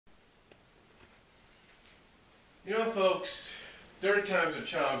You know, folks, third time's a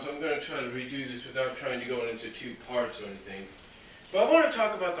charm, so I'm going to try to redo this without trying to go into two parts or anything. But I want to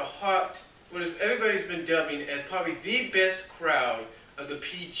talk about what everybody's been dubbing as probably the best crowd of the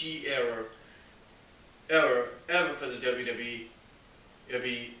PG era ever for the WWE.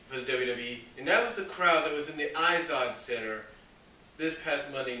 And that was the crowd that was in the Izod Center this past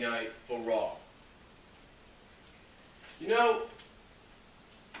Monday night for Raw. You know,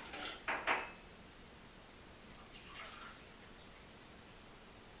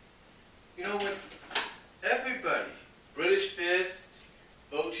 with everybody, British Fist,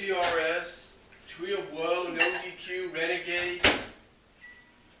 OTRS, Tree of Woe, No DQ, Renegades,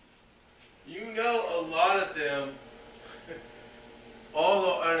 you know a lot of them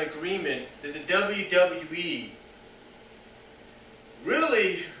all are in agreement that the WWE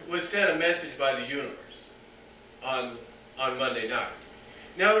really was sent a message by the universe on Monday night.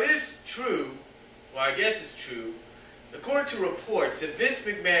 Now it is true, well I guess it's true, according to reports that Vince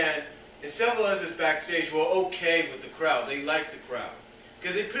McMahon and several others backstage were okay with the crowd. They liked the crowd.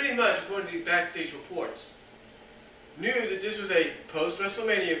 Because they pretty much, according to these backstage reports, knew that this was a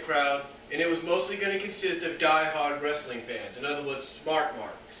post-WrestleMania crowd and it was mostly going to consist of die-hard wrestling fans. In other words, smart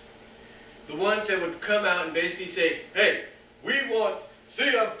marks. The ones that would come out and basically say, hey, we want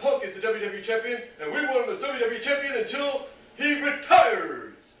CM Punk as the WWE Champion and we want him as WWE Champion until he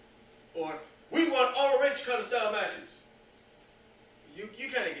retires. Or, we want ROH kind of style matches. You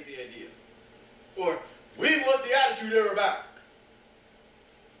kind of get the idea. Or, we want the Attitude Era back.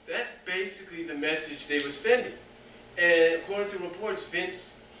 That's basically the message they were sending. And according to reports,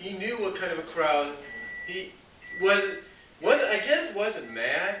 Vince, he knew what kind of a crowd. He wasn't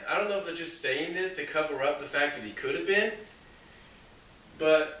mad. I don't know if they're just saying this to cover up the fact that he could have been.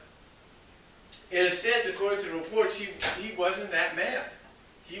 But in a sense, according to reports, he wasn't that mad.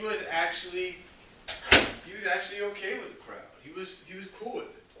 He was actually okay with the crowd. He was cool with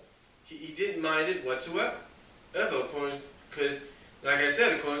it. He didn't mind it whatsoever. Because, like I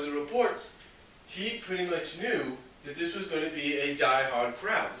said, according to the reports, he pretty much knew that this was going to be a die-hard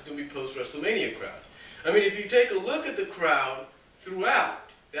crowd. This is going to be post-WrestleMania crowd. I mean, if you take a look at the crowd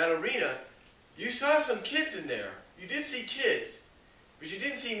throughout that arena, you saw some kids in there. You did see kids, but you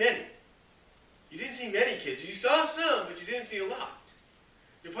didn't see many. You didn't see many kids. You saw some, but you didn't see a lot.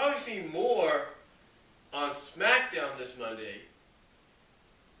 You'll probably see more on SmackDown this Friday.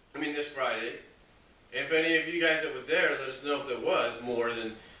 And if any of you guys that were there, let us know if there was more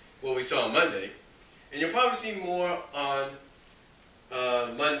than what we saw on Monday. And you'll probably see more on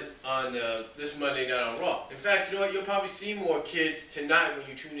this Monday night on Raw. In fact, you know what? You'll probably see more kids tonight when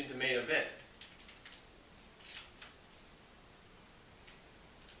you tune into Main Event.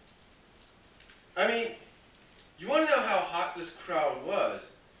 I mean, you want to know how hot this crowd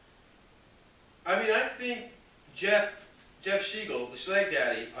was? I mean, I think Jeff Siegel, the Schleg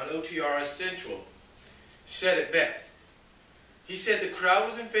Daddy on OTRS Central, said it best. He said the crowd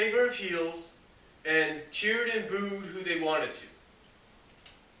was in favor of heels and cheered and booed who they wanted to.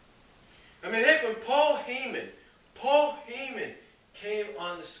 I mean, heck, when Paul Heyman came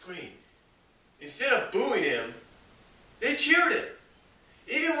on the screen, instead of booing him, they cheered him.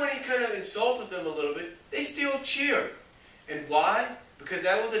 Even when he kind of insulted them a little bit, they still cheered. And why? Because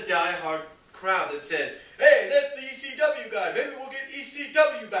that was a die-hard crowd that says, hey, that's the ECW guy. Maybe we'll get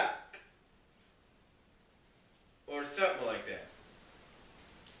ECW back. Or something like that.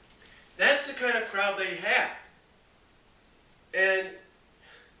 That's the kind of crowd they had. And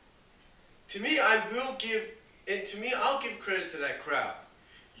to me, I'll give credit to that crowd.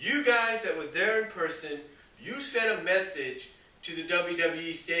 You guys that were there in person, you sent a message to the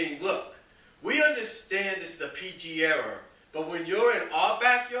WWE stating, look, we understand this is a PG era, but when you're in our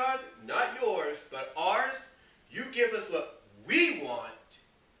backyard, not yours, but ours, you give us what we want,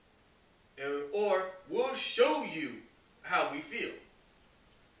 or we'll show you how we feel.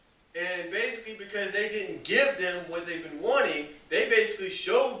 And basically because they didn't give them what they've been wanting, they basically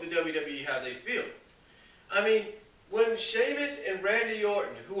showed the WWE how they feel. I mean, when Sheamus and Randy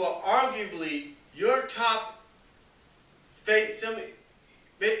Orton, who are arguably your top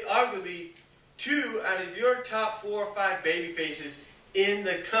arguably 2 out of your top 4 or 5 baby faces in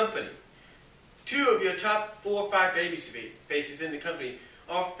the company, 2 of your top 4 or 5 baby faces in the company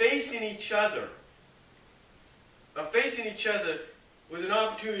are facing each other. Was an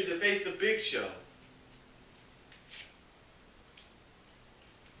opportunity to face the Big Show.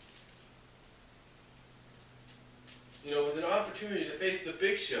 You know, with an opportunity to face the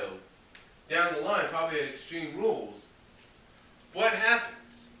Big Show down the line, probably at Extreme Rules, what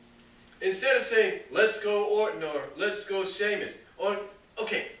happens? Instead of saying, let's go Orton or let's go Sheamus, or,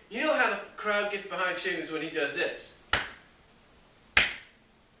 okay, you know how the crowd crowd gets behind Sheamus when he does this.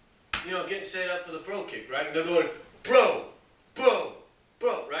 You know, getting set up for the bro kick, right? And they're going, bro, bro,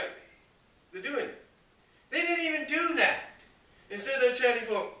 bro, right? They're doing it. They didn't even do that. Instead, they're chanting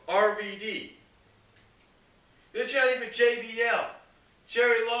for RVD. They're chanting for JBL,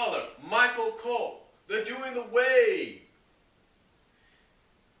 Jerry Lawler, Michael Cole. They're doing the wave.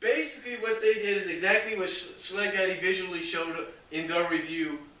 Basically, what they did is exactly what Schleg Daddy visually showed in their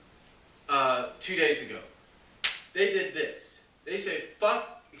review 2 days ago. They did this. They said,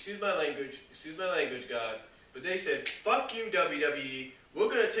 fuck, excuse my language, God, but they said, fuck you, WWE. We're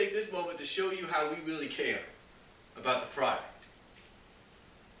going to take this moment to show you how we really care about the product.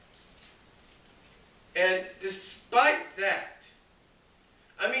 And despite that,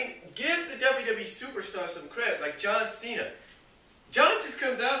 I mean, give the WWE superstar some credit, like John Cena. John just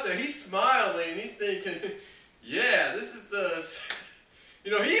comes out there, he's smiling, he's thinking, yeah, this is the,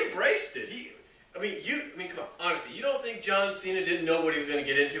 you know, he embraced it. I mean, come on, honestly, you don't think John Cena didn't know what he was going to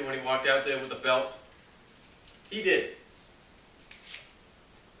get into when he walked out there with the belt? He did.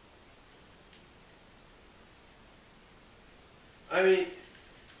 I mean,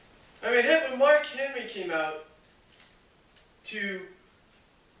 heck, when Mark Henry came out to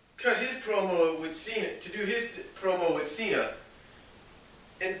cut his promo with Cena, to do his promo with Cena,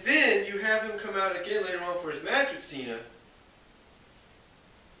 and then you have him come out again later on for his match with Cena,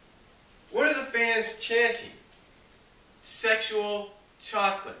 what are the fans chanting? Sexual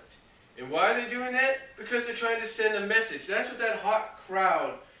chocolate. And why are they doing that? Because they're trying to send a message. That's what that hot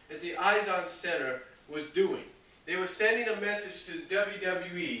crowd at the Izon Center was doing. They were sending a message to the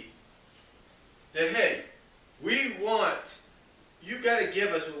WWE that, hey, we want, you got to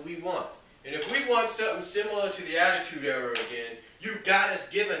give us what we want. And if we want something similar to the Attitude Era again, you got to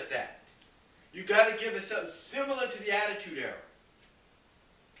give us that. You got to give us something similar to the Attitude Era.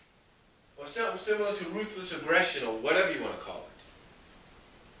 Or something similar to Ruthless Aggression, or whatever you want to call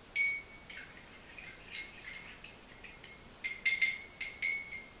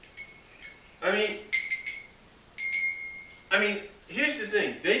it. I mean, here's the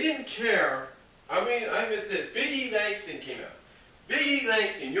thing. They didn't care. I mean this. Big E Langston came out. Big E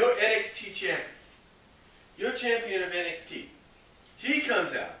Langston, your NXT champion. You're champion of NXT. He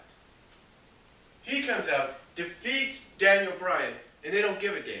comes out. Defeats Daniel Bryan, and they don't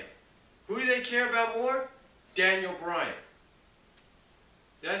give a damn. Who do they care about more? Daniel Bryan.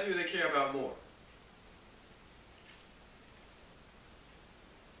 That's who they care about more.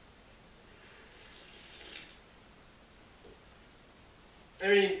 I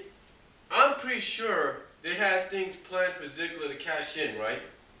mean, I'm pretty sure they had things planned for Ziggler to cash in, right?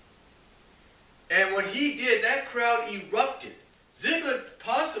 And when he did, that crowd erupted. Ziggler,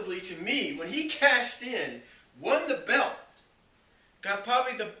 possibly to me, when he cashed in, won the belt, got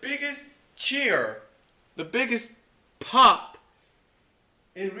probably the biggest cheer, the biggest pop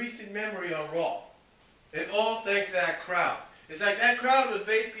in recent memory on Raw. And all thanks to that crowd. It's like that crowd was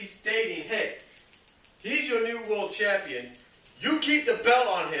basically stating, hey, he's your new world champion. You keep the belt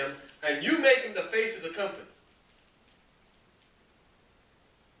on him, and you make him the face of the company.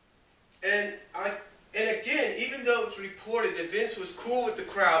 And again, even though it's reported that Vince was cool with the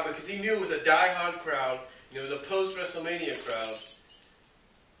crowd because he knew it was a die-hard crowd, it was a post-WrestleMania crowd,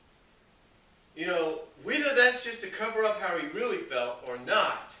 whether that's just to cover up how he really felt or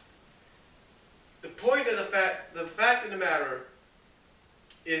not, the fact of the matter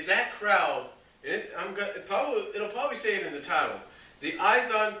is that crowd, and it'll probably say it in the title, the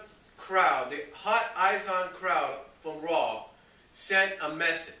Izon crowd, the hot Izon crowd from Raw sent a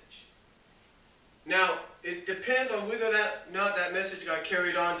message. Now, it depends on whether or not that message got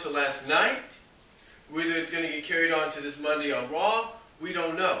carried on to last night, whether it's going to get carried on to this Monday on Raw, we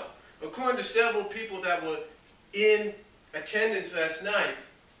don't know. According to several people that were in attendance last night,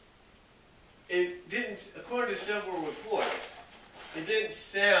 according to several reports, it didn't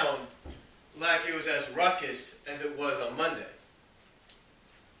sound like it was as ruckus as it was on Monday.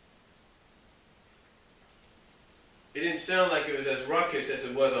 It didn't sound like it was as ruckus as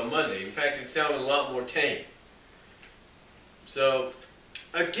it was on Monday. In fact, it sounded a lot more tame. So,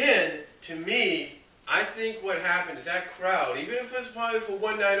 again, to me, I think what happened is that crowd, even if it was probably for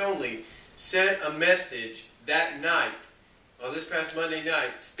one night only, sent a message that night, on this past Monday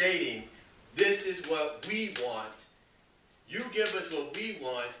night, stating, this is what we want. You give us what we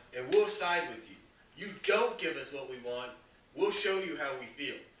want, and we'll side with you. You don't give us what we want, we'll show you how we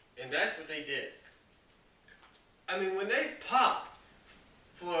feel. And that's what they did. I mean, when they popped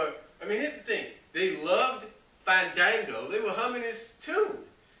here's the thing. They loved Fandango. They were humming his tune.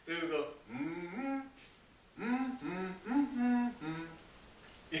 They would go, mm-hmm, mm-hmm, mm-hmm, mm-hmm.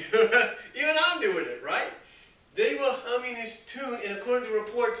 Even doing it, right? They were humming his tune, and according to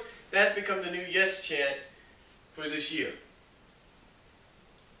reports, that's become the new Yes chant for this year.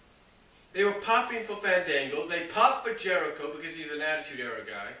 They were popping for Fandango. They popped for Jericho because he's an Attitude Era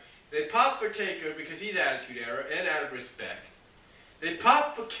guy. They popped for Taker because he's Attitude Era and out of respect. They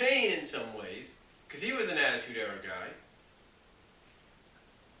popped for Kane in some ways because he was an Attitude Era guy.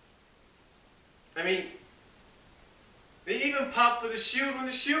 I mean, they even popped for the Shield when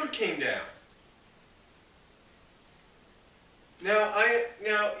the Shield came down. Now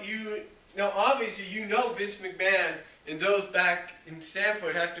obviously you know Vince McMahon and those back in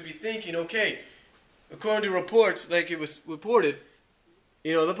Stanford have to be thinking, okay, according to reports, like it was reported,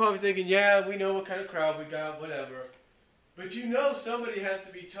 you know, they're probably thinking, yeah, we know what kind of crowd we got, whatever. But you know somebody has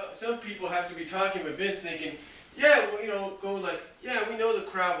to be, some people have to be talking with Vince thinking, yeah, well, you know, going like, yeah, we know the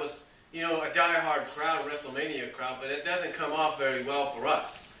crowd was, you know, a die-hard crowd, WrestleMania crowd, but it doesn't come off very well for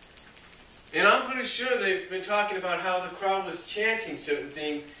us. And I'm pretty sure they've been talking about how the crowd was chanting certain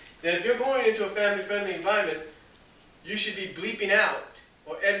things, that if you're going into a family-friendly environment, you should be bleeping out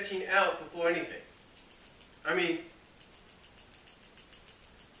or editing out before anything. I mean,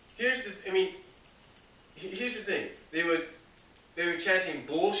 here's the thing. They were chanting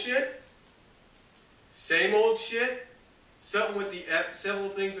bullshit, same old shit, something with the F, several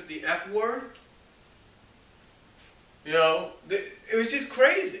things with the F word. You know, it was just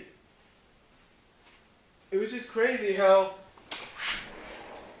crazy. It was just crazy how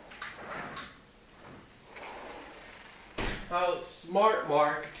smart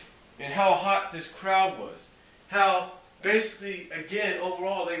marked and how hot this crowd was. How basically, again,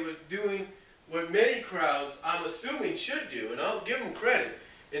 overall, they were doing what many crowds, I'm assuming, should do, and I'll give them credit,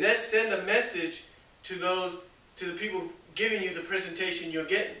 and that's send a message to the people giving you the presentation you're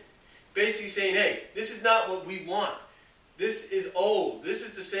getting. Basically saying, hey, this is not what we want. This is old. This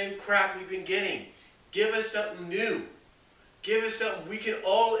is the same crap we've been getting. Give us something new. Give us something we can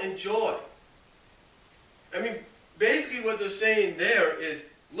all enjoy. I mean, basically what they're saying there is,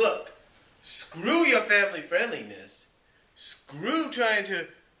 look, screw your family friendliness. Screw trying to,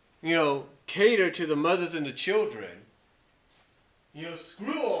 you know, cater to the mothers and the children. You know,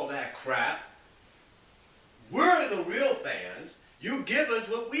 screw all that crap. We're the real fans. You give us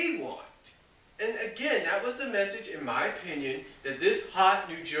what we want. And again, that was the message, in my opinion, that this hot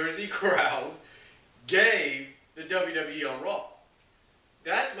New Jersey crowd gave the WWE on Raw.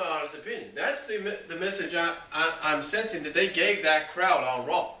 That's my honest opinion. That's the message I'm sensing that they gave that crowd on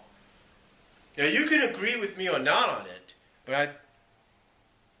Raw. Now, you can agree with me or not on it, but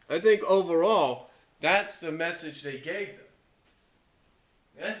I think overall, that's the message they gave them.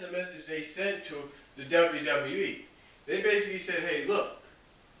 That's the message they sent to the WWE. They basically said, hey, look,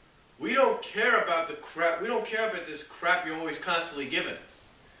 we don't care about the crap. We don't care about this crap you're always constantly giving us.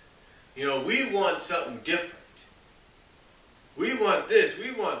 You know, we want something different. We want this.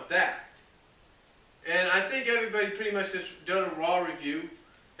 We want that. And I think everybody pretty much that's done a Raw review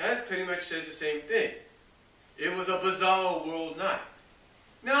has pretty much said the same thing. It was a bizarre world night.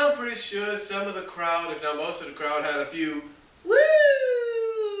 Now I'm pretty sure some of the crowd, if not most of the crowd, had a few, woo,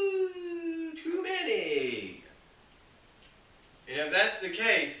 too many. And if that's the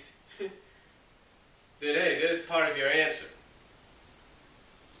case, then hey, there's part of your answer.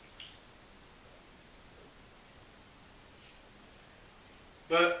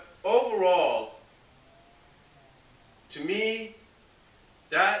 But overall, to me,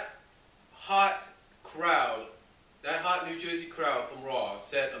 that hot crowd, that hot New Jersey crowd from Raw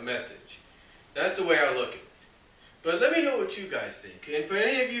sent a message. That's the way I look at it. But let me know what you guys think. And for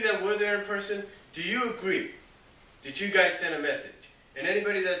any of you that were there in person, do you agree that you guys sent a message? And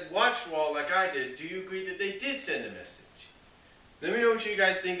anybody that watched Raw like I did, do you agree that they did send a message? Let me know what you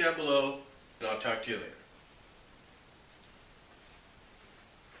guys think down below, and I'll talk to you later.